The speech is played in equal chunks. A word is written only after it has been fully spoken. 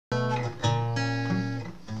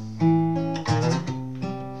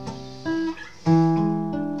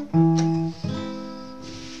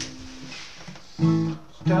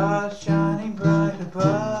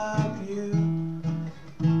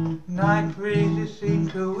breezes seem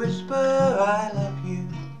to whisper I love you.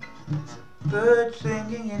 Birds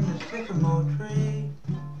singing in the sycamore tree.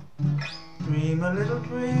 Dream a little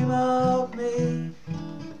dream of me.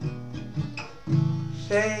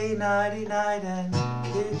 Say nighty night and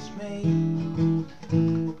kiss me.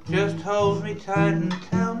 Just hold me tight and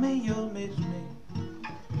tell me you'll miss me.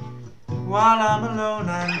 While I'm alone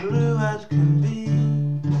and blue as can be.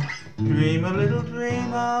 Dream a little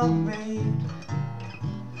dream of me.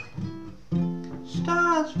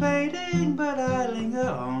 Stars fading but I linger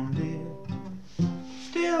on, dear.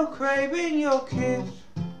 Still craving your kiss.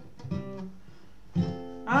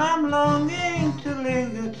 I'm longing to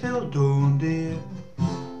linger till dawn, dear.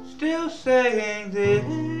 Still saying this.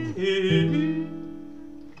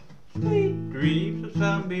 Sweet dreams of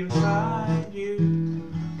sunbeams find you.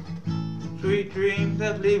 Sweet dreams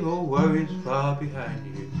that leave all worries far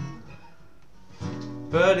behind you.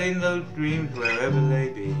 But in those dreams, wherever they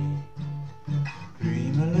be,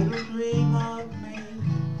 dream a little dream of me.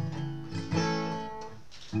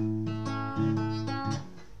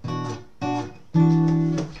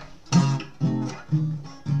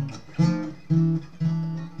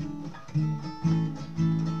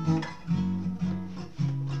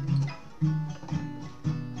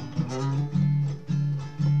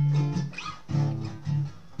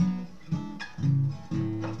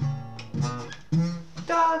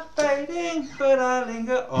 Stars fading, but I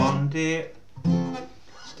linger on, dear.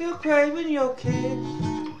 Still craving your kiss.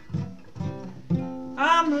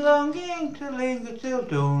 I'm longing to linger till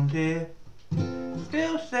dawn, dear.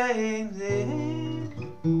 Still saying this.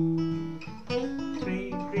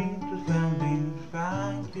 Sweet dreams of sunbeams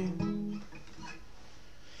find you.